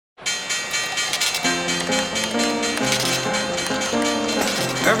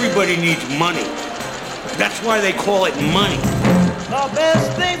Everybody needs money. That's why they call it money. The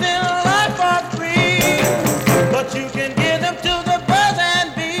best things in life are free, but you can give them to the birds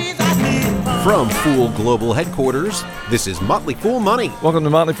and bees. I need money. From Fool Global Headquarters, this is Motley Fool Money. Welcome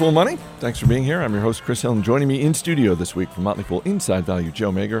to Motley Fool Money. Thanks for being here. I'm your host, Chris Hill, and joining me in studio this week from Motley Fool Inside Value,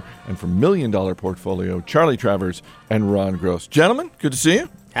 Joe Mager, and from $1 Million Portfolio, Charlie Travers and Ron Gross. Gentlemen, good to see you.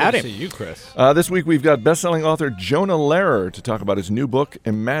 Howdy. Good to see you, Chris. This week we've got best-selling author Jonah Lehrer to talk about his new book,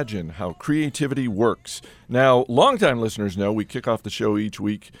 Imagine How Creativity Works. Now, longtime listeners know we kick off the show each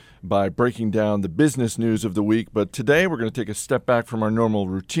week by breaking down the business news of the week, but today we're going to take a step back from our normal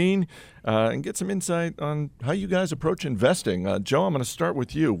routine and get some insight on how you guys approach investing. Joe, I'm going to start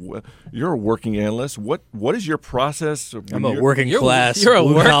with you. You're a working analyst. What is your process? I'm a working class. You're a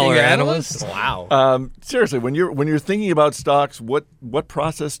blue working collar analyst? Wow. Seriously, when you're thinking about stocks, what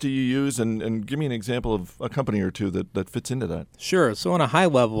process do you use? And give me an example of a company or two that fits into that. Sure. So on a high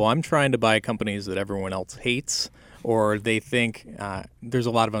level, I'm trying to buy companies that everyone else hates, or they think there's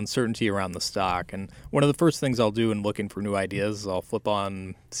a lot of uncertainty around the stock. And one of the first things I'll do in looking for new ideas is I'll flip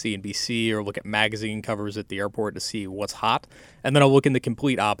on CNBC or look at magazine covers at the airport to see what's hot. And then I'll look in the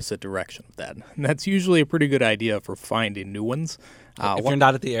complete opposite direction of that. And that's usually a pretty good idea for finding new ones. If you're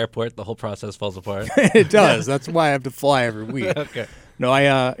not at the airport, the whole process falls apart. It does. That's why I have to fly every week. Okay. No,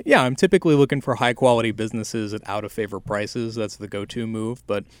 I'm typically looking for high-quality businesses at out-of-favor prices. That's the go-to move.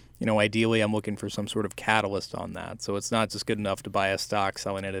 But, ideally I'm looking for some sort of catalyst on that. So it's not just good enough to buy a stock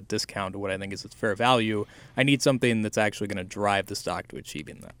selling at a discount to what I think is its fair value. I need something that's actually going to drive the stock to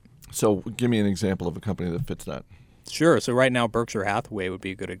achieving that. So give me an example of a company that fits that. Sure. So right now, Berkshire Hathaway would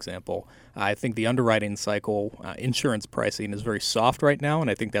be a good example. I think the underwriting cycle, insurance pricing is very soft right now, and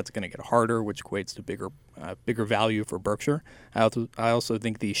I think that's going to get harder, which equates to bigger value for Berkshire. I also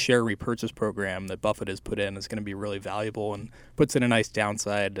think the share repurchase program that Buffett has put in is going to be really valuable and puts in a nice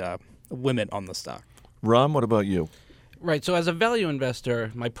downside limit on the stock. Ron, what about you? Right. So as a value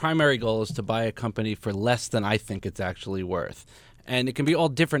investor, my primary goal is to buy a company for less than I think it's actually worth. And it can be all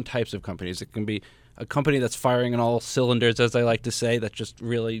different types of companies. It can be a company that's firing on all cylinders, as I like to say, that's just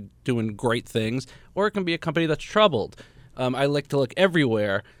really doing great things, or it can be a company that's troubled. I like to look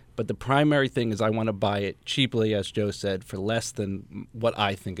everywhere, but the primary thing is I want to buy it cheaply, as Joe said, for less than what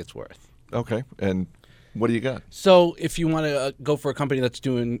I think it's worth. Okay, and what do you got? So if you want to go for a company that's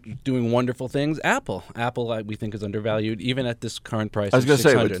doing wonderful things, Apple we think is undervalued, even at this current price. I was going to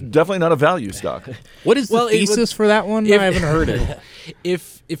say, $600. it's definitely not a value stock. What is the thesis for that one? I haven't heard it.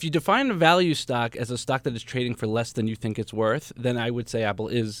 If you define a value stock as a stock that is trading for less than you think it's worth, then I would say Apple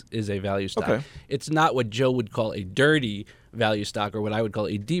is a value stock. Okay. It's not what Joe would call a dirty value stock or what I would call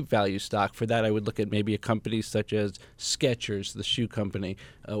a deep value stock. For that, I would look at maybe a company such as Skechers, the shoe company,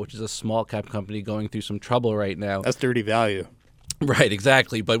 which is a small cap company going through some trouble right now. That's dirty value. Right,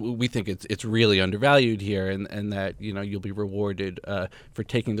 exactly. But we think it's really undervalued here, and that you'll be rewarded for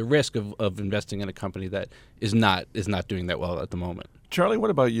taking the risk of investing in a company that is not doing that well at the moment. Charlie, what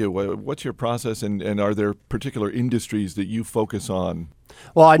about you? What's your process, and are there particular industries that you focus on?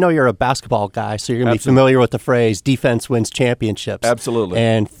 Well, I know you're a basketball guy, so you're going to be familiar with the phrase defense wins championships. Absolutely.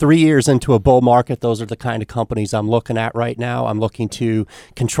 And 3 years into a bull market, those are the kind of companies I'm looking at right now. I'm looking to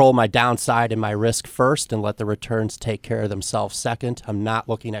control my downside and my risk first and let the returns take care of themselves second. I'm not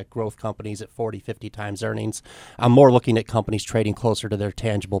looking at growth companies at 40, 50 times earnings. I'm more looking at companies trading closer to their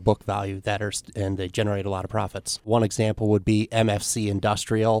tangible book value and they generate a lot of profits. One example would be MFC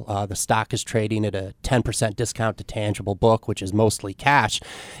Industrial. The stock is trading at a 10% discount to tangible book, which is mostly cash.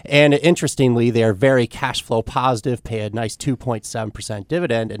 And interestingly, they're very cash flow positive, pay a nice 2.7%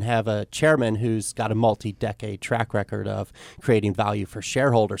 dividend, and have a chairman who's got a multi-decade track record of creating value for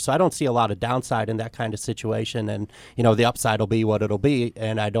shareholders. So I don't see a lot of downside in that kind of situation. And, the upside will be what it'll be,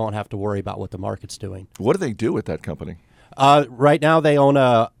 and I don't have to worry about what the market's doing. What do they do with that company? Right now, they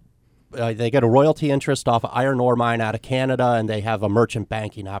own they get a royalty interest off an iron ore mine out of Canada, and they have a merchant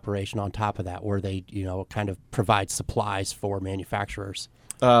banking operation on top of that where they, kind of provide supplies for manufacturers.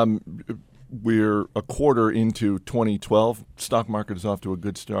 We're a quarter into 2012. Stock market is off to a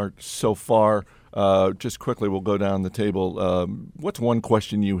good start so far. Just quickly, we'll go down the table. What's one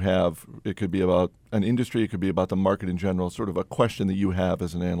question you have? It could be about an industry. It could be about the market in general, sort of a question that you have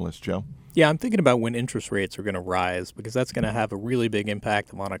as an analyst, Joe. Yeah, I'm thinking about when interest rates are going to rise, because that's going to have a really big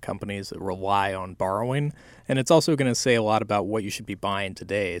impact on a lot of companies that rely on borrowing. And it's also going to say a lot about what you should be buying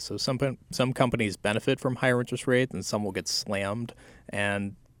today. So some companies benefit from higher interest rates and some will get slammed.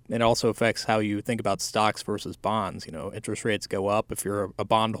 And It also affects how you think about stocks versus bonds. Interest rates go up. If you're a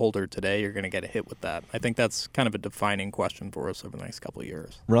bondholder today, you're going to get a hit with that. I think that's kind of a defining question for us over the next couple of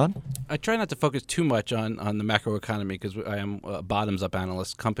years. Ron? I try not to focus too much on the macroeconomy because I am a bottoms-up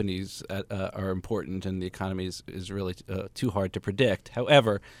analyst. Companies are important, and the economy is really too hard to predict.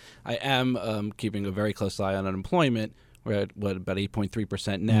 However, I am keeping a very close eye on unemployment. We're at about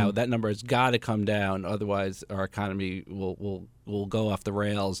 8.3% now. That number has got to come down, otherwise our economy will go off the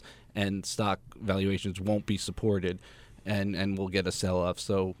rails, and stock valuations won't be supported, and we'll get a sell-off.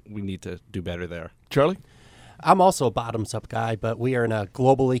 So we need to do better there. Charlie? I'm also a bottoms-up guy, but we are in a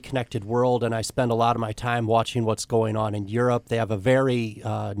globally connected world, and I spend a lot of my time watching what's going on in Europe. They have a very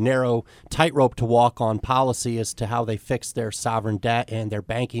narrow tightrope to walk on policy as to how they fix their sovereign debt and their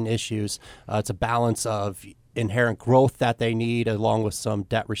banking issues. It's a balance of inherent growth that they need, along with some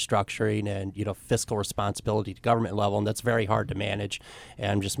debt restructuring and fiscal responsibility to government level, and that's very hard to manage. And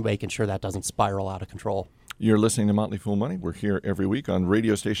I'm just making sure that doesn't spiral out of control. You're listening to Motley Fool Money. We're here every week on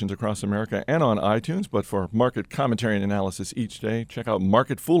radio stations across America and on iTunes. But for market commentary and analysis each day, check out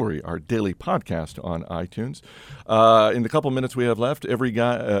Market Foolery, our daily podcast on iTunes. In the couple minutes we have left, every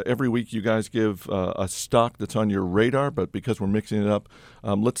week you guys give a stock that's on your radar. But because we're mixing it up,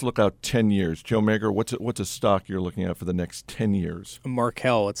 let's look out 10 years. Joe Mager, what's a stock you're looking at for the next 10 years?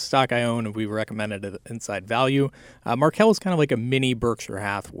 Markel. It's a stock I own, and we recommended it Inside Value. Markel is kind of like a mini Berkshire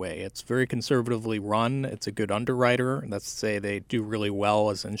Hathaway. It's very conservatively run. It's a good underwriter. That's to say they do really well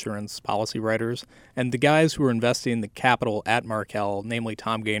as insurance policy writers. And the guys who are investing the capital at Markel, namely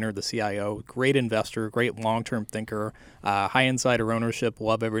Tom Gaynor, the CIO, great investor, great long-term thinker, high insider ownership,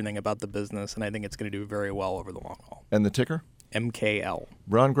 love everything about the business, and I think it's going to do very well over the long haul. And the ticker? MKL.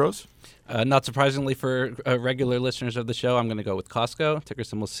 Ron Gross? Not surprisingly for regular listeners of the show, I'm going to go with Costco, ticker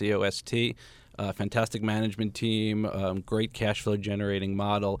symbol COST. Fantastic management team, great cash flow generating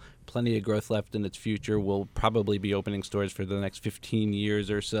model, plenty of growth left in its future. Will probably be opening stores for the next 15 years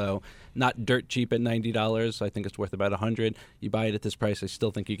or so. Not dirt cheap at $90. I think it's worth about $100. You buy it at this price, I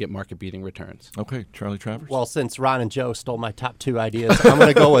still think you get market beating returns. Okay, Charlie Travers? Well, since Ron and Joe stole my top two ideas, I'm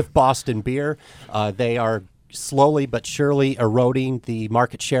going to go with Boston Beer. They are slowly but surely eroding the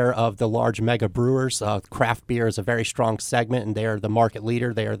market share of the large mega brewers. Craft beer is a very strong segment, and they are the market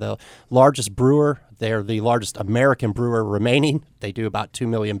leader. They are the largest brewer. They are the largest American brewer remaining. They do about 2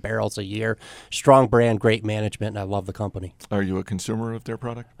 million barrels a year. Strong brand, great management, and I love the company. Are you a consumer of their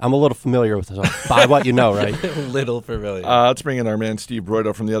product? I'm a little familiar with it. By what you know, right? Little familiar. Let's bring in our man Steve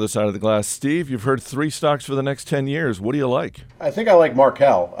Broido from the other side of the glass. Steve, you've heard 3 stocks for the next 10 years. What do you like? I think I like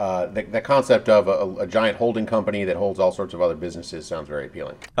Markel. The concept of a giant holding company that holds all sorts of other businesses sounds very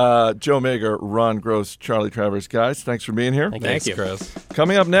appealing. Joe Mager, Ron Gross, Charlie Travers. Guys, thanks for being here. Thank you. Chris.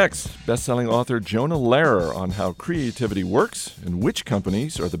 Coming up next, best-selling author Jonah Lehrer on how creativity works and which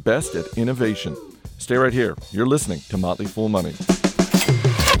companies are the best at innovation. Stay right here. You're listening to Motley Fool Money.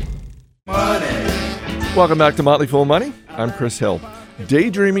 Welcome back to Motley Fool Money. I'm Chris Hill.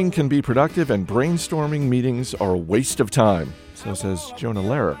 Daydreaming can be productive and brainstorming meetings are a waste of time. So says Jonah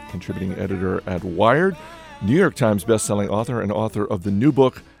Lehrer, contributing editor at Wired, New York Times bestselling author and author of the new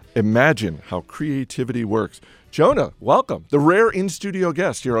book, Imagine How Creativity Works. Jonah, welcome. The rare in-studio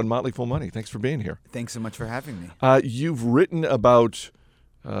guest here on Motley Fool Money. Thanks for being here. Thanks so much for having me. You've written about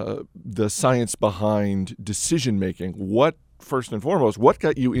the science behind decision-making. First and foremost, what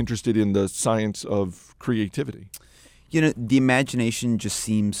got you interested in the science of creativity? The imagination just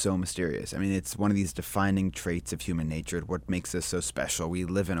seems so mysterious. I mean, it's one of these defining traits of human nature, what makes us so special. We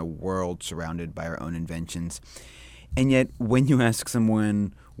live in a world surrounded by our own inventions. And yet, when you ask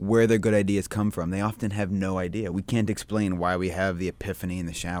someone where their good ideas come from, they often have no idea. We can't explain why we have the epiphany in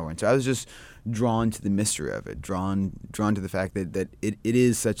the shower. And so I was just drawn to the mystery of it, drawn to the fact that it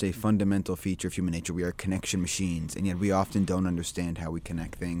is such a fundamental feature of human nature. We are connection machines, and yet we often don't understand how we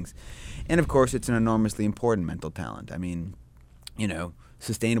connect things. And, of course, it's an enormously important mental talent. I mean,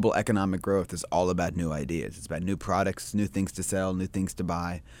 sustainable economic growth is all about new ideas. It's about new products, new things to sell, new things to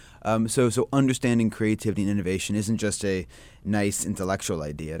buy. So understanding creativity and innovation isn't just a nice intellectual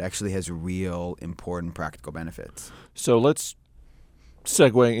idea. It actually has real, important practical benefits. So let's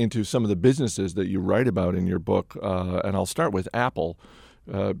segue into some of the businesses that you write about in your book, and I'll start with Apple,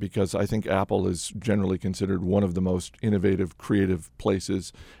 because I think Apple is generally considered one of the most innovative, creative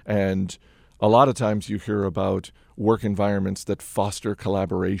places, and a lot of times you hear about work environments that foster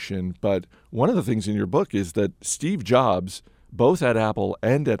collaboration, but one of the things in your book is that Steve Jobs, both at Apple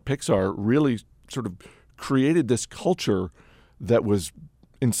and at Pixar, really sort of created this culture that was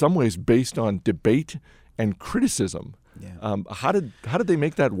in some ways based on debate and criticism. How did they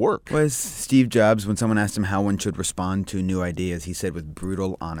make that work? Was Steve Jobs, when someone asked him how one should respond to new ideas, he said with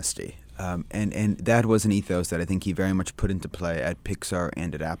brutal honesty. And that was an ethos that I think he very much put into play at Pixar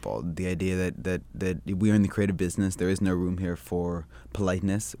and at Apple. The idea that we are in the creative business, there is no room here for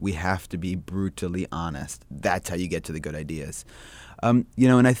politeness. We have to be brutally honest. That's how you get to the good ideas. And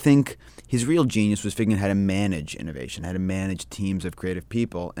I think his real genius was figuring out how to manage innovation, how to manage teams of creative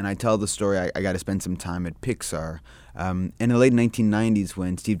people. And I tell the story, I got to spend some time at Pixar. In the late 1990s,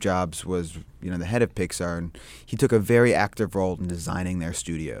 when Steve Jobs was the head of Pixar, and he took a very active role in designing their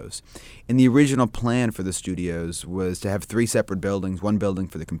studios. And the original plan for the studios was to have 3 separate buildings, one building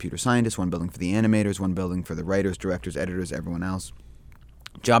for the computer scientists, one building for the animators, one building for the writers, directors, editors, everyone else.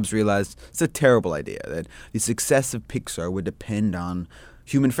 Jobs realized it's a terrible idea, that the success of Pixar would depend on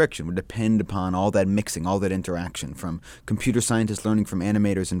human friction, would depend upon all that mixing, all that interaction from computer scientists learning from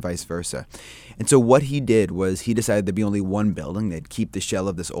animators and vice versa. And so what he did was he decided there'd be only one building. They'd keep the shell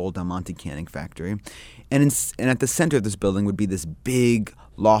of this old Del Monte canning factory. And at the center of this building would be this big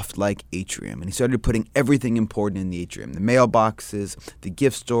loft-like atrium. And he started putting everything important in the atrium. The mailboxes, the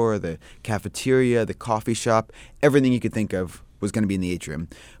gift store, the cafeteria, the coffee shop, everything you could think of was going to be in the atrium.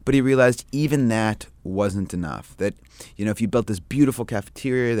 But he realized even that wasn't enough. That, if you built this beautiful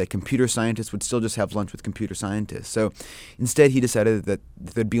cafeteria, that computer scientists would still just have lunch with computer scientists. So instead he decided that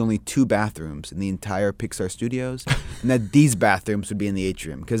there'd be only 2 bathrooms in the entire Pixar studios, and that these bathrooms would be in the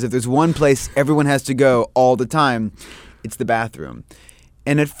atrium. Because if there's one place everyone has to go all the time, it's the bathroom.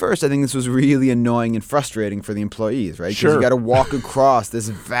 And at first, I think this was really annoying and frustrating for the employees, right? Because you got to walk across this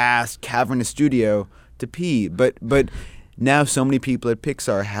vast, cavernous studio to pee. But now so many people at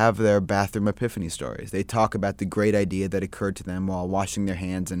Pixar have their bathroom epiphany stories. They talk about the great idea that occurred to them while washing their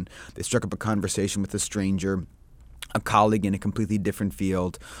hands, and they struck up a conversation with a stranger, a colleague in a completely different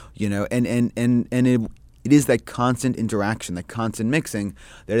field, and it is that constant interaction, that constant mixing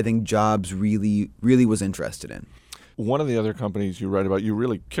that I think Jobs really, really was interested in. One of the other companies you write about, you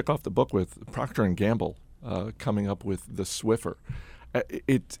really kick off the book with Procter & Gamble coming up with the Swiffer.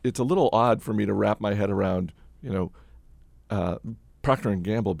 It's a little odd for me to wrap my head around, Procter &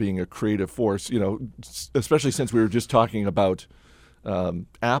 Gamble being a creative force, especially since we were just talking about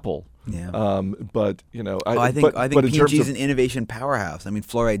Apple. Yeah. I think P&G is an innovation powerhouse. I mean,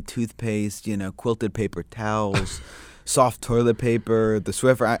 fluoride toothpaste, quilted paper towels, soft toilet paper, the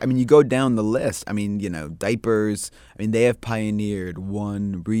Swiffer. I mean, you go down the list. I mean, diapers. I mean, they have pioneered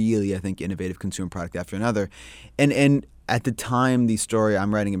one really, I think, innovative consumer product after another. And at the time the story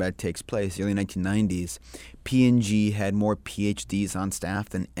I'm writing about takes place, the early 1990s, P&G had more PhDs on staff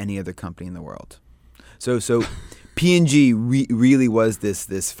than any other company in the world. So P&G really was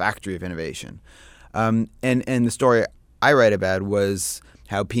this factory of innovation. And the story I write about was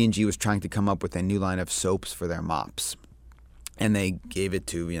how P&G was trying to come up with a new line of soaps for their mops. And they gave it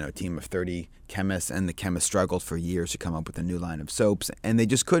to a team of 30 chemists, and the chemists struggled for years to come up with a new line of soaps, and they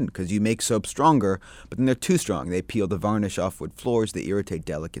just couldn't, because you make soap stronger, but then they're too strong. They peel the varnish off wood floors, they irritate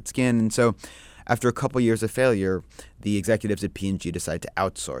delicate skin, and so after a couple years of failure, the executives at P&G decide to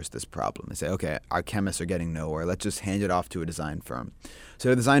outsource this problem. They say, okay, our chemists are getting nowhere, let's just hand it off to a design firm. So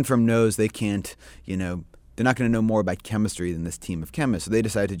the design firm knows they can't, they're not going to know more about chemistry than this team of chemists. So they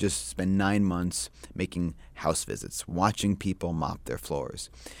decide to just spend 9 months making house visits, watching people mop their floors.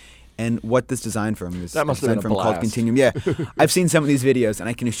 And what this design firm is, that must have been a blast. Called Continuum. Yeah, I've seen some of these videos, and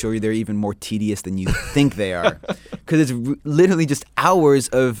I can assure you they're even more tedious than you think they are, because it's literally just hours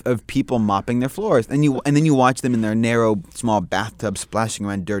of people mopping their floors, and then you watch them in their narrow, small bathtub splashing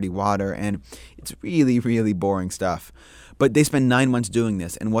around dirty water, and it's really, really boring stuff. But they spend 9 months doing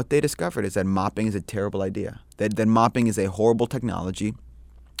this, and what they discovered is that mopping is a terrible idea. That mopping is a horrible technology.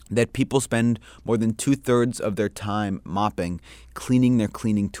 That people spend more than 2/3 of their time mopping, cleaning their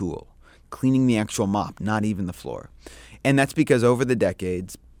cleaning tool, cleaning the actual mop, not even the floor. And that's because over the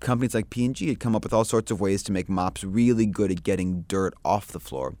decades, companies like P&G had come up with all sorts of ways to make mops really good at getting dirt off the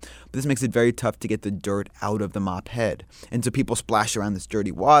floor. But this makes it very tough to get the dirt out of the mop head. And so people splash around this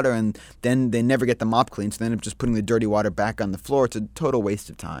dirty water, and then they never get the mop clean, so they end up just putting the dirty water back on the floor. It's a total waste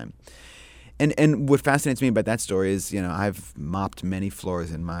of time. And what fascinates me about that story is, I've mopped many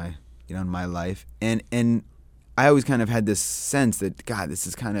floors in my life, and I always kind of had this sense that, God, this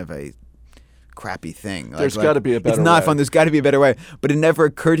is kind of a crappy thing. There's got to be a better way. It's not fun. There's got to be a better way. But it never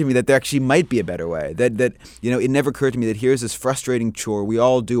occurred to me that there actually might be a better way. That it never occurred to me that here's this frustrating chore we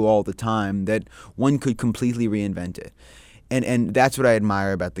all do all the time, that one could completely reinvent it. And that's what I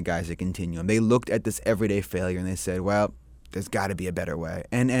admire about the guys at Continuum. They looked at this everyday failure and they said, well, there's got to be a better way.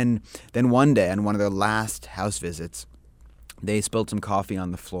 And then one day, on one of their last house visits, They spilled some coffee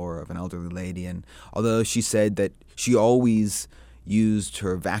on the floor of an elderly lady, and although she said that she always used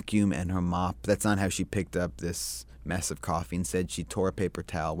her vacuum and her mop, that's not how she picked up this mess of coffee. Instead, she tore a paper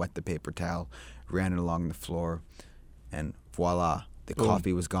towel, wet the paper towel, ran it along the floor, and voila, the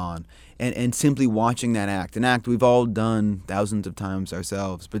coffee was gone. And simply watching that act, an act we've all done thousands of times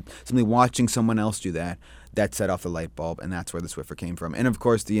ourselves, but simply watching someone else do that, that set off the light bulb, and that's where the Swiffer came from. And of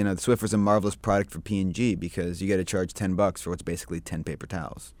course, the Swiffer's a marvelous product for P&G because you got to charge $10 for what's basically 10 paper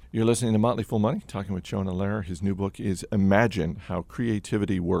towels. You're listening to Motley Fool Money, talking with Jonah Lehrer. His new book is Imagine How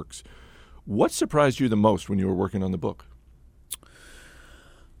Creativity Works. What surprised you the most when you were working on the book?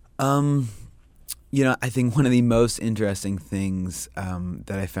 I think one of the most interesting things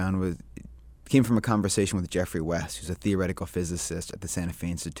that I found came from a conversation with Jeffrey West, who's a theoretical physicist at the Santa Fe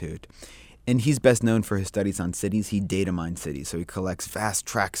Institute. And he's best known for his studies on cities. He data mines cities, so he collects vast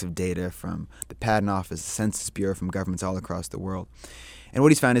tracts of data from the Patent Office, the Census Bureau, from governments all across the world. And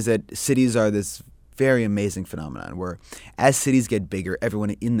what he's found is that cities are this very amazing phenomenon where as cities get bigger,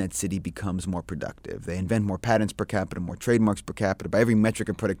 everyone in that city becomes more productive. They invent more patents per capita, more trademarks per capita. By every metric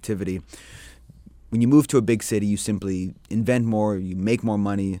of productivity, when you move to a big city, you simply invent more, you make more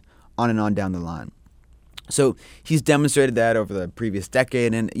money, on and on down the line. So he's demonstrated that over the previous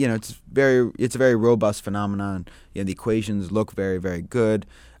decade, and it's a very robust phenomenon. The equations look very, very good,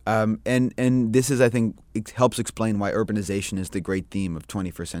 and this is, I think, it helps explain why urbanization is the great theme of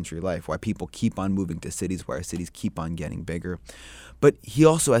 21st century life. Why people keep on moving to cities, why our cities keep on getting bigger. But he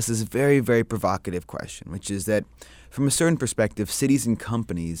also has this very, very provocative question, which is that, from a certain perspective, cities and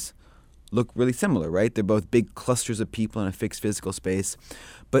companies look really similar, right? They're both big clusters of people in a fixed physical space,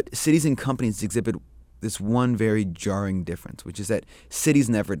 but cities and companies exhibit this one very jarring difference, which is that cities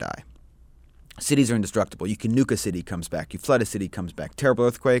never die. Cities are indestructible. You can nuke a city, comes back. You flood a city, comes back. Terrible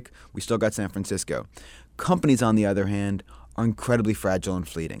earthquake, we still got San Francisco. Companies, on the other hand, are incredibly fragile and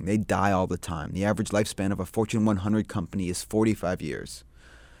fleeting. They die all the time. The average lifespan of a Fortune 100 company is 45 years.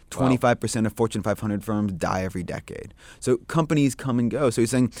 25% of Fortune 500 firms die every decade. So companies come and go. So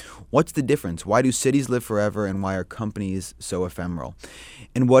he's saying, what's the difference? Why do cities live forever and why are companies so ephemeral?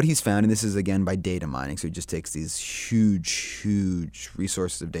 And what he's found, and this is again by data mining, so he just takes these huge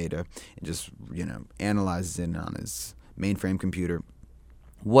resources of data and just analyzes it on his mainframe computer.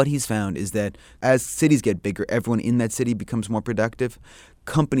 What he's found is that as cities get bigger, everyone in that city becomes more productive.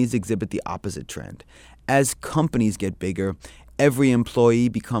 Companies exhibit the opposite trend. As companies get bigger, every employee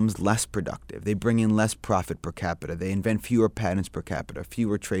becomes less productive. They bring in less profit per capita. They invent fewer patents per capita,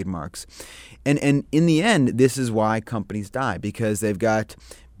 fewer trademarks. And in the end, this is why companies die, because they've got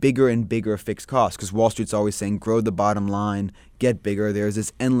bigger and bigger fixed costs. Because Wall Street's always saying, grow the bottom line, get bigger. There's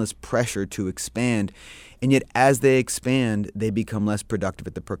this endless pressure to expand. And yet, as they expand, they become less productive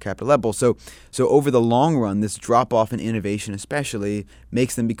at the per capita level. So over the long run, this drop-off in innovation especially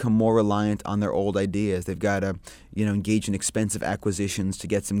makes them become more reliant on their old ideas. They've got to engage in expensive acquisitions to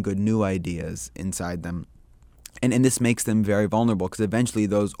get some good new ideas inside them. And this makes them very vulnerable because eventually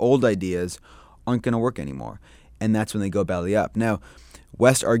those old ideas aren't going to work anymore. And that's when they go belly up. Now,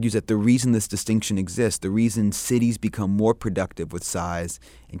 West argues that the reason this distinction exists, the reason cities become more productive with size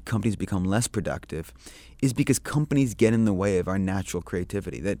and companies become less productive, is because companies get in the way of our natural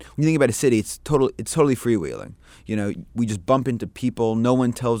creativity. That when you think about a city, it's totally freewheeling. We just bump into people. No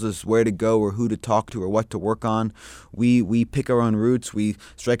one tells us where to go or who to talk to or what to work on. We pick our own routes. We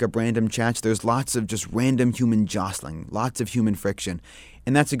strike up random chats. There's lots of just random human jostling, lots of human friction.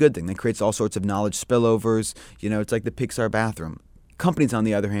 And that's a good thing. That creates all sorts of knowledge spillovers. It's like the Pixar bathroom. Companies, on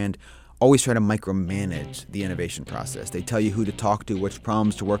the other hand, always try to micromanage the innovation process. They tell you who to talk to, which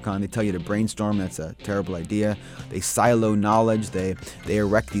problems to work on. They tell you to brainstorm. That's a terrible idea. They silo knowledge. They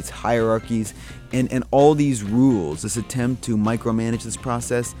erect these hierarchies. And all these rules, this attempt to micromanage this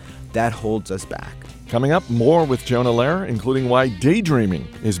process, that holds us back. Coming up, more with Jonah Lehrer, including why daydreaming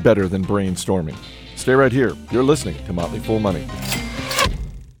is better than brainstorming. Stay right here. You're listening to Motley Fool Money.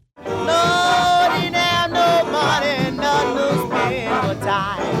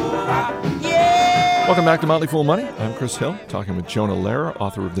 Welcome back to Motley Fool Money. I'm Chris Hill, talking with Jonah Lehrer,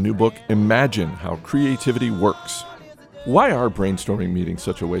 author of the new book, Imagine How Creativity Works. Why are brainstorming meetings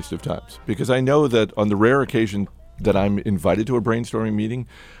such a waste of time? Because I know that on the rare occasion that I'm invited to a brainstorming meeting,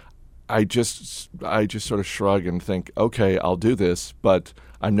 I just sort of shrug and think, okay, I'll do this, but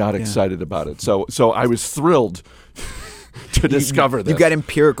I'm not excited about it. So I was thrilled to discover this. You've got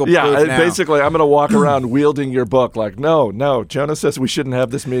empirical proof now. Basically, I'm going to walk around wielding your book like, no, Jonah says we shouldn't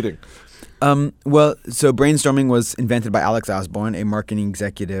have this meeting. Well, so brainstorming was invented by Alex Osborne, a marketing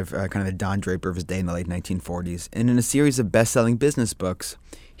executive, kind of the Don Draper of his day in the late 1940s. And in a series of best-selling business books,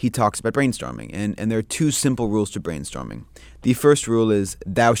 he talks about brainstorming. And there are two simple rules to brainstorming. The first rule is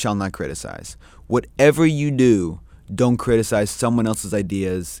thou shalt not criticize. Whatever you do, don't criticize someone else's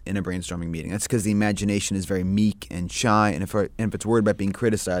ideas in a brainstorming meeting. That's because the imagination is very meek and shy, and if it's worried about being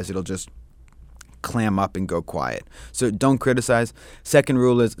criticized, it'll just clam up and go quiet. So don't criticize. Second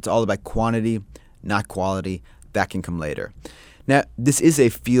rule is it's all about quantity, not quality. That can come later. Now, this is a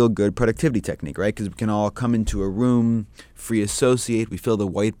feel-good productivity technique, right? Because we can all come into a room, free associate, we fill the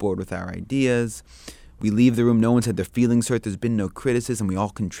whiteboard with our ideas, we leave the room, no one's had their feelings hurt, there's been no criticism, we all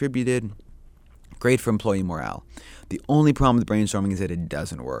contributed. Great for employee morale. The only problem with brainstorming is that it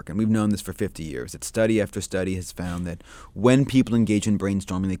doesn't work. And we've known this for 50 years. That study after study has found that when people engage in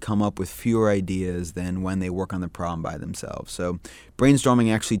brainstorming, they come up with fewer ideas than when they work on the problem by themselves. So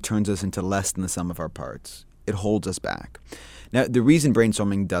brainstorming actually turns us into less than the sum of our parts. It holds us back. Now, the reason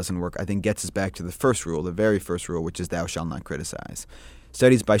brainstorming doesn't work, I think, gets us back to the first rule, the very first rule, which is thou shalt not criticize.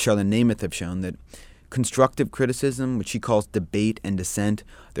 Studies by Charlotte Namath have shown that constructive criticism, which she calls debate and dissent,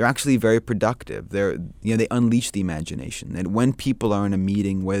 they're actually very productive. They unleash the imagination. And when people are in a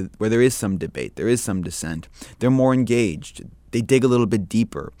meeting where there is some debate, there is some dissent, they're more engaged. They dig a little bit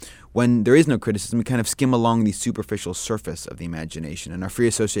deeper. When there is no criticism, we kind of skim along the superficial surface of the imagination, and our free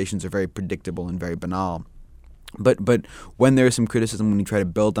associations are very predictable and very banal. But when there is some criticism, when we try to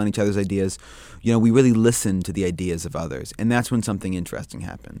build on each other's ideas, we really listen to the ideas of others. And that's when something interesting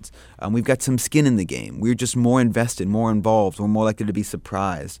happens. We've got some skin in the game. We're just more invested, more involved. We're more likely to be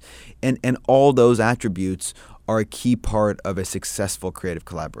surprised. And all those attributes are a key part of a successful creative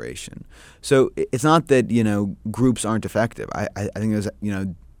collaboration. So it's not that, groups aren't effective. I think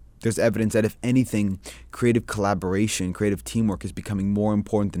there's evidence that, if anything, creative collaboration, creative teamwork is becoming more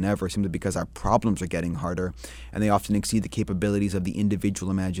important than ever, simply because our problems are getting harder and they often exceed the capabilities of the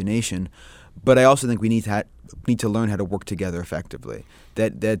individual imagination. But I also think we need to learn how to work together effectively.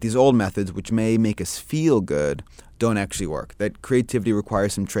 That these old methods, which may make us feel good, don't actually work. That creativity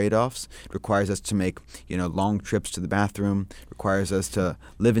requires some trade-offs. It requires us to make long trips to the bathroom. It requires us to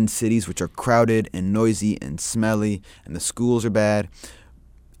live in cities which are crowded and noisy and smelly, and the schools are bad.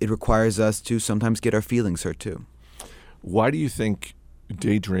 It requires us to sometimes get our feelings hurt too. Why do you think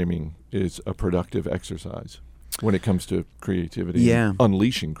daydreaming is a productive exercise when it comes to creativity, and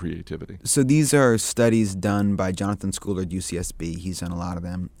unleashing creativity? So these are studies done by Jonathan Schooler at UCSB. He's done a lot of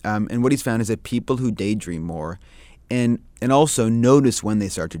them. And what he's found is that people who daydream more and also notice when they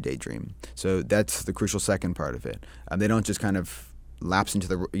start to daydream. So that's the crucial second part of it. They don't just kind of lapse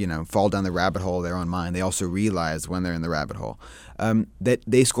into fall down the rabbit hole of their own mind. They also realize when they're in the rabbit hole that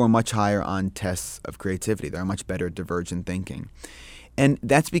they score much higher on tests of creativity. They're much better at divergent thinking. And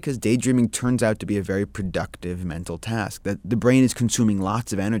that's because daydreaming turns out to be a very productive mental task. That the brain is consuming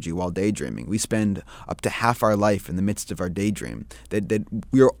lots of energy while daydreaming. We spend up to half our life in the midst of our daydream. That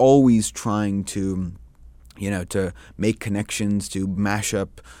we are always trying to make connections, to mash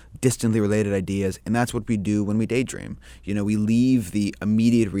up distantly related ideas, and that's what we do when we daydream. We leave the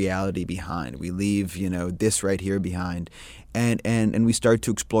immediate reality behind. We leave, this right here behind, and we start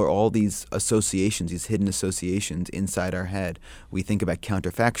to explore all these associations, these hidden associations inside our head. We think about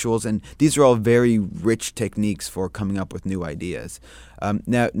counterfactuals, and these are all very rich techniques for coming up with new ideas.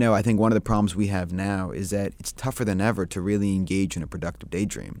 Now, I think one of the problems we have now is that it's tougher than ever to really engage in a productive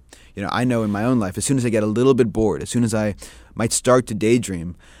daydream. I know in my own life, as soon as I get a little bit bored, as soon as I might start to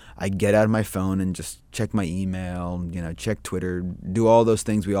daydream, I get out my phone and just check my email, check Twitter, do all those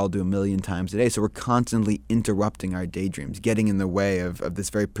things we all do a million times a day. So we're constantly interrupting our daydreams, getting in the way of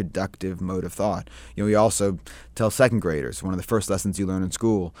this very productive mode of thought. We also tell second graders, one of the first lessons you learn in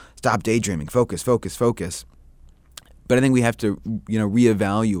school, stop daydreaming, focus, focus, focus. But I think we have to,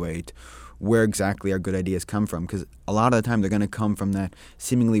 reevaluate where exactly our good ideas come from, because a lot of the time they're going to come from that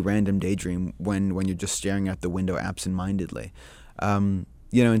seemingly random daydream when you're just staring out the window absent-mindedly.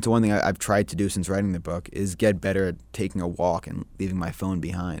 Into one thing I've tried to do since writing the book is get better at taking a walk and leaving my phone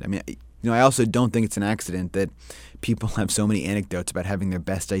behind. I mean, I also don't think it's an accident that people have so many anecdotes about having their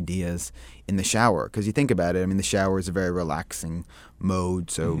best ideas in the shower. Because you think about it, the shower is a very relaxing mode,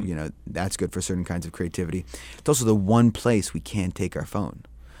 so, that's good for certain kinds of creativity. It's also the one place we can't take our phone.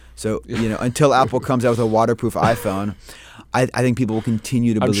 So, until Apple comes out with a waterproof iPhone, I think people will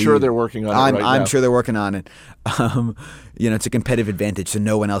continue to believe. I'm sure they're working on it right now. I'm sure they're working on it. It's a competitive advantage, so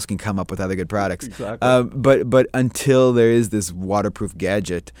no one else can come up with other good products. Exactly. But until there is this waterproof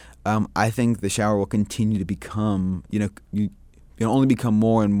gadget, I think the shower will continue to become, only become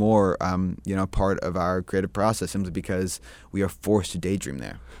more and more part of our creative process simply because we are forced to daydream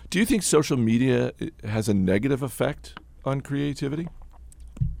there. Do you think social media has a negative effect on creativity?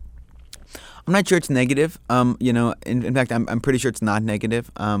 I'm not sure it's negative. In fact, I'm pretty sure it's not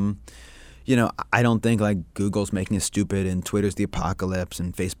negative. I don't think like Google's making us stupid and Twitter's the apocalypse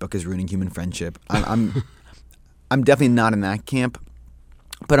and Facebook is ruining human friendship. I'm definitely not in that camp,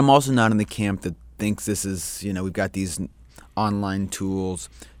 but I'm also not in the camp that thinks this is, we've got these online tools,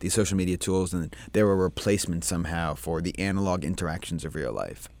 these social media tools, and they're a replacement somehow for the analog interactions of real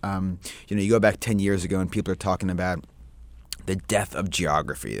life. You go back 10 years ago and people are talking about the death of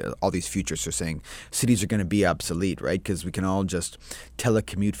geography. All these futurists are saying cities are going to be obsolete, right? Because we can all just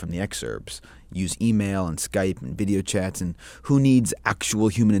telecommute from the exurbs, use email and Skype and video chats, and who needs actual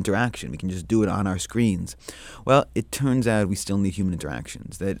human interaction? We can just do it on our screens. Well, it turns out we still need human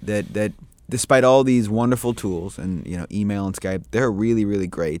interactions. That despite all these wonderful tools and email and Skype, they're really, really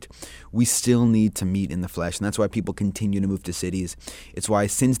great. We still need to meet in the flesh, and that's why people continue to move to cities. It's why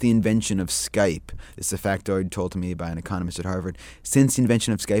since the invention of Skype, this is a factoid told to me by an economist at Harvard, since the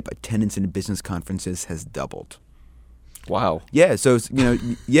invention of Skype, attendance in business conferences has doubled. Wow. Yeah. So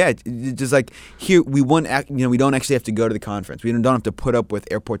just like here, we don't actually have to go to the conference. We don't have to put up with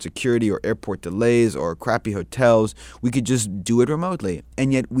airport security or airport delays or crappy hotels. We could just do it remotely,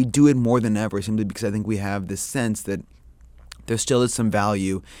 and yet we do it more than ever simply because I think we have this sense that there still is some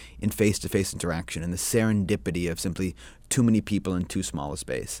value in face-to-face interaction and the serendipity of simply too many people in too small a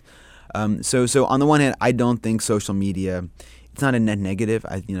space. So on the one hand, I don't think social media, it's not a net negative.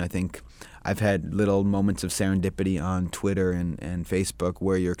 I think I've had little moments of serendipity on Twitter and Facebook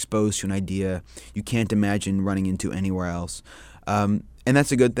where you're exposed to an idea you can't imagine running into anywhere else. And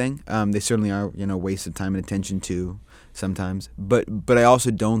that's a good thing. They certainly are, waste of time and attention too sometimes. But I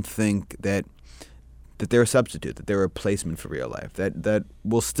also don't think that they're a substitute, that they're a replacement for real life. That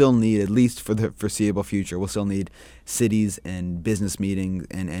we'll still need, at least for the foreseeable future, we'll still need cities and business meetings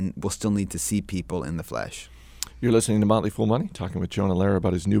and we'll still need to see people in the flesh. You're listening to Motley Fool Money, talking with Jonah Lehrer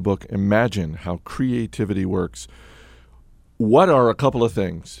about his new book, Imagine How Creativity Works. What are a couple of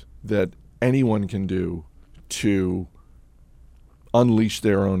things that anyone can do to unleash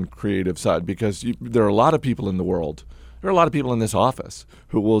their own creative side? Because there are a lot of people in the world, there are a lot of people in this office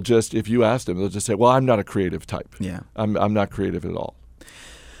who will just, if you ask them, they'll just say, well, I'm not a creative type. Yeah. I'm not creative at all.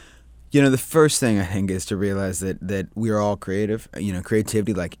 The first thing I think is to realize that we are all creative.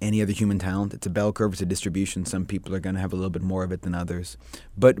 Creativity, like any other human talent, it's a bell curve, it's a distribution. Some people are going to have a little bit more of it than others.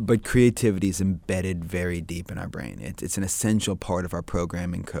 But creativity is embedded very deep in our brain. It's an essential part of our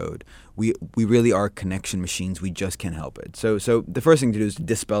programming code. We really are connection machines. We just can't help it. So the first thing to do is to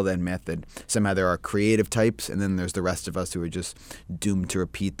dispel that myth that somehow there are creative types and then there's the rest of us who are just doomed to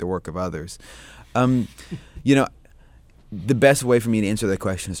repeat the work of others. The best way for me to answer that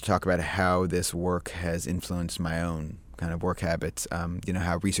question is to talk about how this work has influenced my own kind of work habits.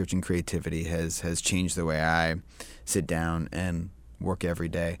 How researching creativity has changed the way I sit down and work every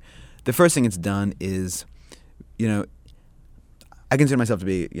day. The first thing it's done is, I consider myself to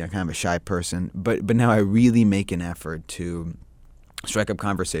be kind of a shy person, but now I really make an effort to strike up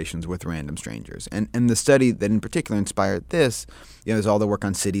conversations with random strangers. And the study that in particular inspired this, there's all the work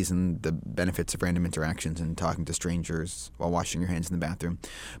on cities and the benefits of random interactions and talking to strangers while washing your hands in the bathroom.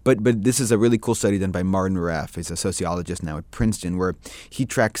 But this is a really cool study done by Martin Raff. He's a sociologist now at Princeton, where he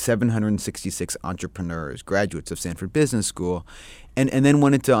tracked 766 entrepreneurs, graduates of Stanford Business School, and then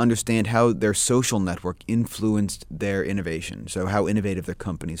wanted to understand how their social network influenced their innovation, so how innovative their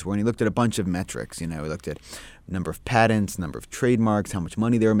companies were. And he looked at a bunch of metrics. He looked at number of patents, number of trademarks, how much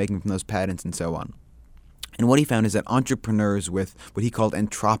money they were making from those patents, and so on. And what he found is that entrepreneurs with what he called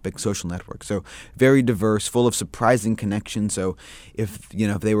entropic social networks, so very diverse, full of surprising connections. So if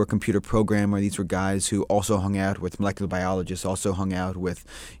they were a computer programmer, these were guys who also hung out with molecular biologists, also hung out with,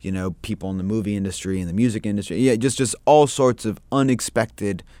 people in the movie industry and the music industry. Yeah, just all sorts of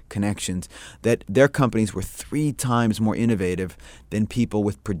unexpected connections, that their companies were 3 times more innovative than people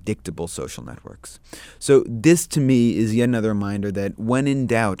with predictable social networks. So this to me is yet another reminder that when in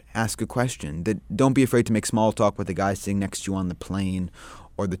doubt, ask a question. That don't be afraid to make small talk with the guy sitting next to you on the plane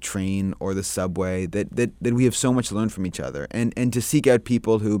or the train or the subway, that we have so much to learn from each other, and to seek out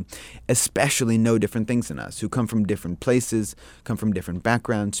people who especially know different things than us, who come from different places, come from different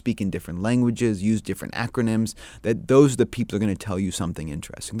backgrounds, speak in different languages, use different acronyms, that those are the people who are going to tell you something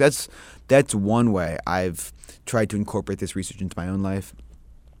interesting. That's one way I've tried to incorporate this research into my own life.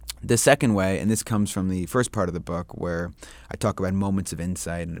 The second way, and this comes from the first part of the book where I talk about moments of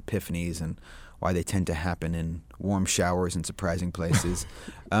insight and epiphanies and why they tend to happen in warm showers in surprising places,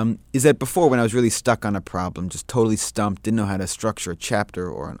 is that before, when I was really stuck on a problem, just totally stumped, didn't know how to structure a chapter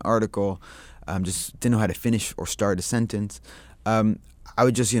or an article, just didn't know how to finish or start a sentence, I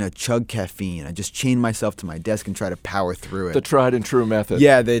would just, chug caffeine. I just chain myself to my desk and try to power through it. The tried and true method.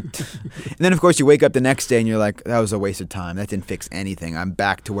 Yeah. And then, of course, you wake up the next day and you're like, that was a waste of time. That didn't fix anything. I'm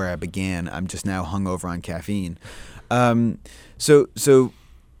back to where I began. I'm just now hungover on caffeine. Now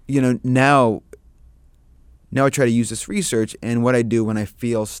I try to use this research, and what I do when I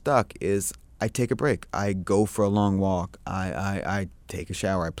feel stuck is I take a break. I go for a long walk. I take a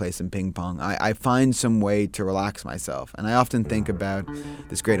shower. I play some ping pong. I find some way to relax myself. And I often think about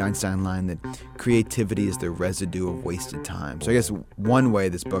this great Einstein line that creativity is the residue of wasted time. So I guess one way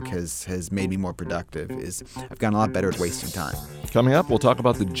this book has made me more productive is I've gotten a lot better at wasting time. Coming up, we'll talk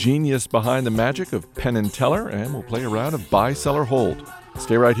about the genius behind the magic of Penn and Teller, and we'll play a round of buy, sell, or hold.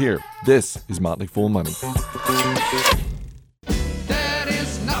 Stay right here. This is Motley Fool Money. There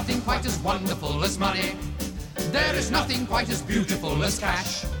is nothing quite as wonderful as money. There is nothing quite as beautiful as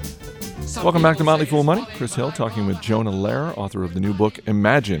cash. Welcome back to Motley Fool Money. Chris Hill talking with Jonah Lehrer, author of the new book,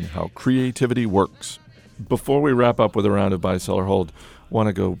 Imagine How Creativity Works. Before we wrap up with a round of buy, sell, or hold, I want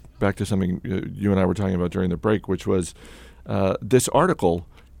to go back to something you and I were talking about during the break, which was this article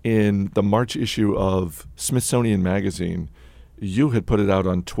in the March issue of Smithsonian Magazine. You had put it out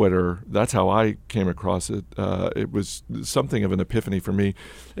on Twitter. That's how I came across it. It was something of an epiphany for me.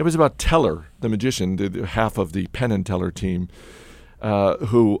 It was about Teller, the magician, half of the Penn and Teller team,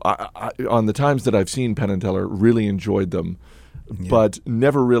 who, on the times that I've seen Penn and Teller, really enjoyed them, but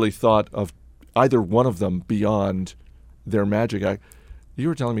never really thought of either one of them beyond their magic. You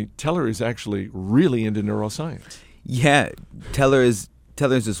were telling me Teller is actually really into neuroscience. Yeah, Teller's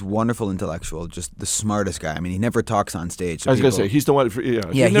this wonderful intellectual, just the smartest guy. I mean, he never talks on stage. So I was going to say, he's the one. He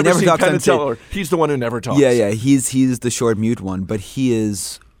never talks on stage. He's the one who never talks. Yeah. He's the short, mute one, but he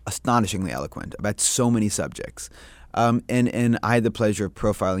is astonishingly eloquent about so many subjects. And I had the pleasure of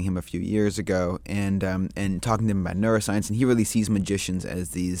profiling him a few years ago and talking to him about neuroscience. And he really sees magicians as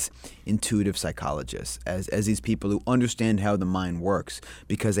these intuitive psychologists, as these people who understand how the mind works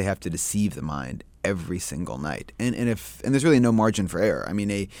because they have to deceive the mind every single night. And there's really no margin for error. I mean,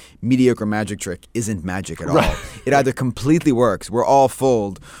 a mediocre magic trick isn't magic at all. Right. It either completely works, we're all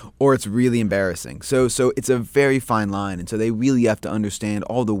fooled, or it's really embarrassing. So it's a very fine line. And so they really have to understand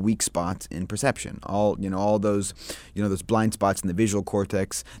all the weak spots in perception, all those blind spots in the visual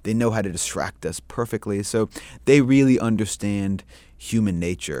cortex. They know how to distract us perfectly. So they really understand human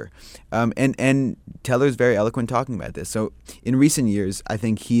nature. And Teller's very eloquent talking about this. So in recent years, I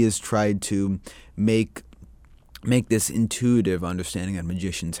think he has tried to make this intuitive understanding that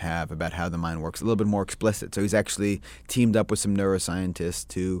magicians have about how the mind works a little bit more explicit. So he's actually teamed up with some neuroscientists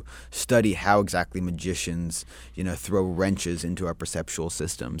to study how exactly magicians, throw wrenches into our perceptual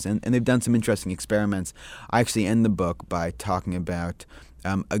systems. And they've done some interesting experiments. I actually end the book by talking about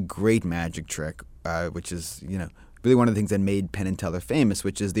a great magic trick, which is, really one of the things that made Penn and Teller famous,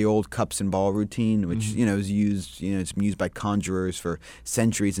 which is the old cups and ball routine, which is used. It's been used by conjurers for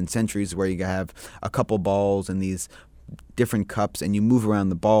centuries and centuries, where you have a couple balls and these different cups, and you move around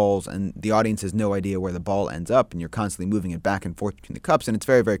the balls, and the audience has no idea where the ball ends up, and you're constantly moving it back and forth between the cups, and it's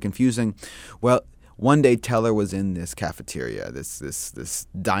very, very confusing. Well, one day Teller was in this cafeteria, this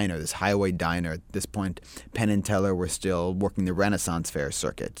diner, this highway diner. At this point, Penn and Teller were still working the Renaissance Fair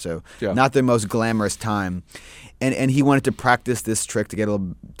circuit, so not their most glamorous time. And he wanted to practice this trick to get a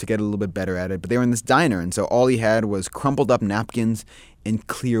little bit better at it. But they were in this diner, and so all he had was crumpled up napkins and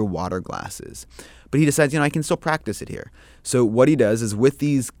clear water glasses. But he decides, I can still practice it here. So what he does is, with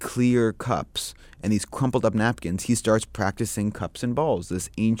these clear cups and these crumpled up napkins, he starts practicing cups and balls, this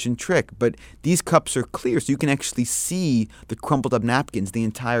ancient trick. But these cups are clear, so you can actually see the crumpled up napkins the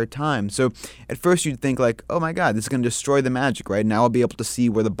entire time. So at first you'd think like, oh my God, this is going to destroy the magic, right? Now I'll be able to see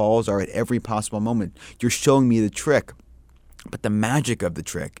where the balls are at every possible moment. You're showing me the trick. But the magic of the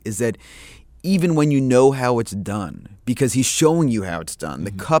trick is that even when you know how it's done, because he's showing you how it's done,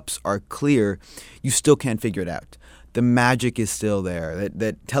 the cups are clear, you still can't figure it out. The magic is still there.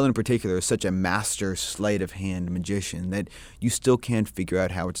 That Teller in particular is such a master sleight of hand magician that you still can't figure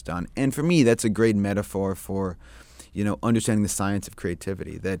out how it's done. And for me, that's a great metaphor for, understanding the science of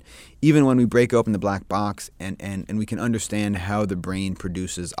creativity. That even when we break open the black box and we can understand how the brain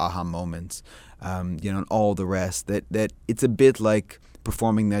produces aha moments, and all the rest, that it's a bit like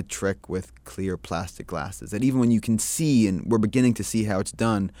performing that trick with clear plastic glasses. That even when you can see, and we're beginning to see how it's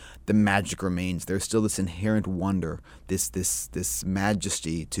done, the magic remains. There's still this inherent wonder, this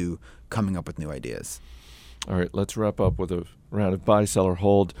majesty to coming up with new ideas. All right, let's wrap up with a round of buy, sell, or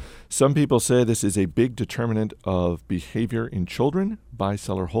hold. Some people say this is a big determinant of behavior in children. Buy,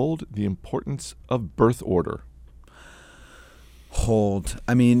 sell, or hold. The importance of birth order. Hold.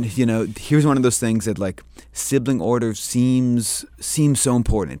 I mean, here's one of those things that like sibling order seems so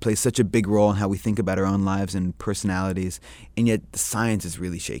important. It plays such a big role in how we think about our own lives and personalities, and yet the science is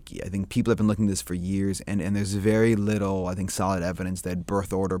really shaky. I think people have been looking at this for years, and there's very little, I think, solid evidence that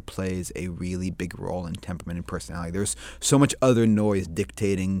birth order plays a really big role in temperament and personality. There's so much other noise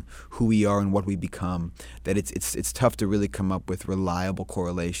dictating who we are and what we become that it's tough to really come up with reliable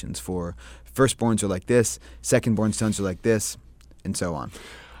correlations for firstborns are like this, secondborn sons are like this, and so on.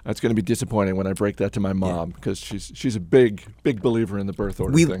 That's going to be disappointing when I break that to my mom because she's a big believer in the birth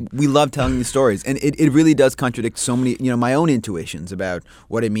order thing. We love telling these stories, and it really does contradict so many, my own intuitions about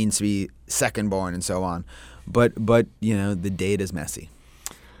what it means to be second-born and so on. But the data's messy.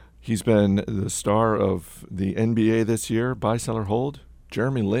 He's been the star of the NBA this year. Buy, sell, or hold?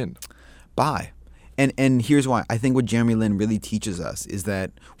 Jeremy Lin. Buy. And here's why. I think what Jeremy Lin really teaches us is that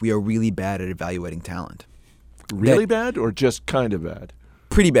we are really bad at evaluating talent. Really bad or just kind of bad?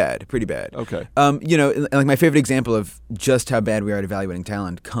 Pretty bad. Okay. Like my favorite example of just how bad we are at evaluating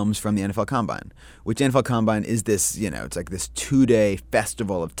talent comes from the NFL Combine, which NFL Combine is this, it's like this 2-day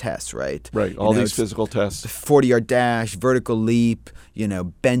festival of tests, right? Right, all these physical tests. 40-yard dash, vertical leap,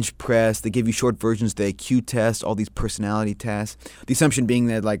 bench press. They give you short versions of the IQ test, all these personality tests. The assumption being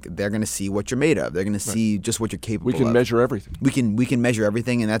that like they're going to see what you're made of. They're going to see just what you're capable of. We can measure everything. We can measure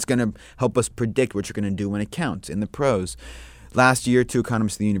everything, and that's going to help us predict what you're going to do when it counts in the pros. Last year, 2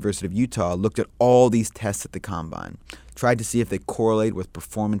 economists at the University of Utah looked at all these tests at the Combine, tried to see if they correlate with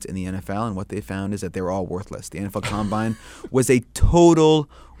performance in the NFL, and what they found is that they were all worthless. The NFL Combine was a total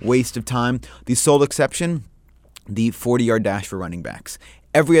waste of time. The sole exception, the 40-yard dash for running backs.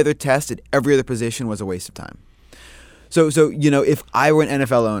 Every other test at every other position was a waste of time. So if I were an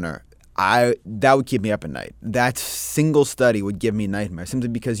NFL owner, that would keep me up at night. That single study would give me nightmares, simply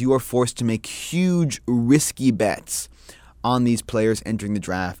because you are forced to make huge, risky bets on these players entering the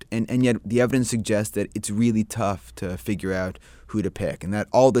draft, and yet the evidence suggests that it's really tough to figure out who to pick, and that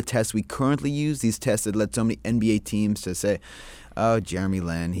all the tests we currently use, these tests that led so many NBA teams to say, oh, Jeremy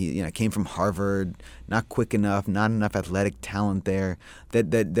Lin, he came from Harvard, not quick enough, not enough athletic talent there,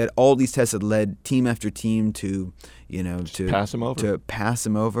 that all these tests had led team after team to pass him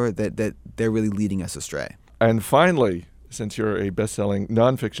over, that they're really leading us astray. And finally, since you're a best-selling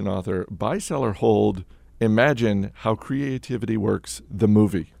nonfiction author, buy, sell, or hold Imagine How Creativity Works, the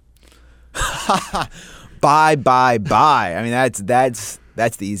movie. Buy. I mean, that's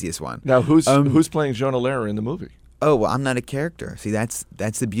the easiest one. Now, who's playing Jonah Lehrer in the movie? Oh, well, I'm not a character. See, that's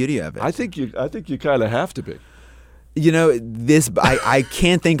the beauty of it. I think you kind of have to be. I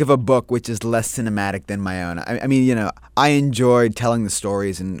can't think of a book which is less cinematic than my own. I mean, I enjoy telling the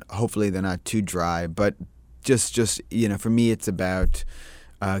stories, and hopefully they're not too dry. But just for me, it's about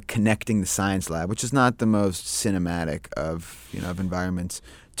connecting the science lab, which is not the most cinematic of environments,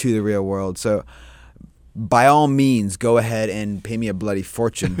 to the real world. So, by all means, go ahead and pay me a bloody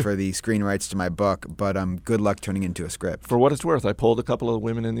fortune for the screen rights to my book, but good luck turning it into a script. For what it's worth, I polled a couple of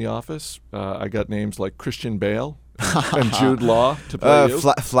women in the office. I got names like Christian Bale and Jude Law to play you.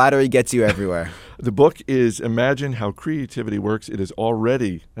 Flattery gets you everywhere. The book is Imagine How Creativity Works. It is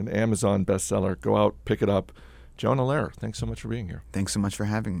already an Amazon bestseller. Go out, pick it up. Jonah Lehrer, thanks so much for being here. Thanks so much for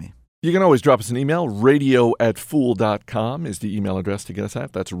having me. You can always drop us an email. radio@fool.com is the email address to get us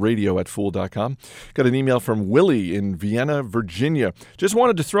at. That's radio@fool.com. Got an email from Willie in Vienna, Virginia. Just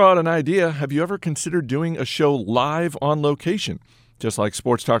wanted to throw out an idea. Have you ever considered doing a show live on location? Just like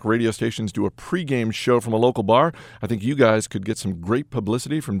sports talk radio stations do a pregame show from a local bar, I think you guys could get some great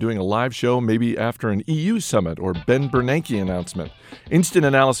publicity from doing a live show maybe after an EU summit or Ben Bernanke announcement. Instant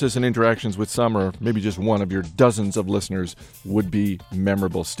analysis and interactions with some or maybe just one of your dozens of listeners would be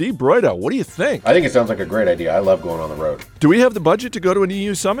memorable. Steve Broido, what do you think? I think it sounds like a great idea. I love going on the road. Do we have the budget to go to an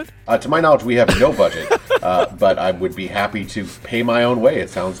EU summit? To my knowledge, we have no budget, but I would be happy to pay my own way.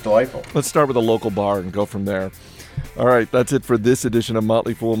 It sounds delightful. Let's start with a local bar and go from there. All right, that's it for this edition of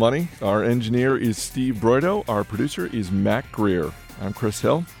Motley Fool Money. Our engineer is Steve Broido. Our producer is Mac Greer. I'm Chris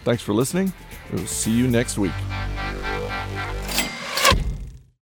Hill. Thanks for listening. We'll see you next week.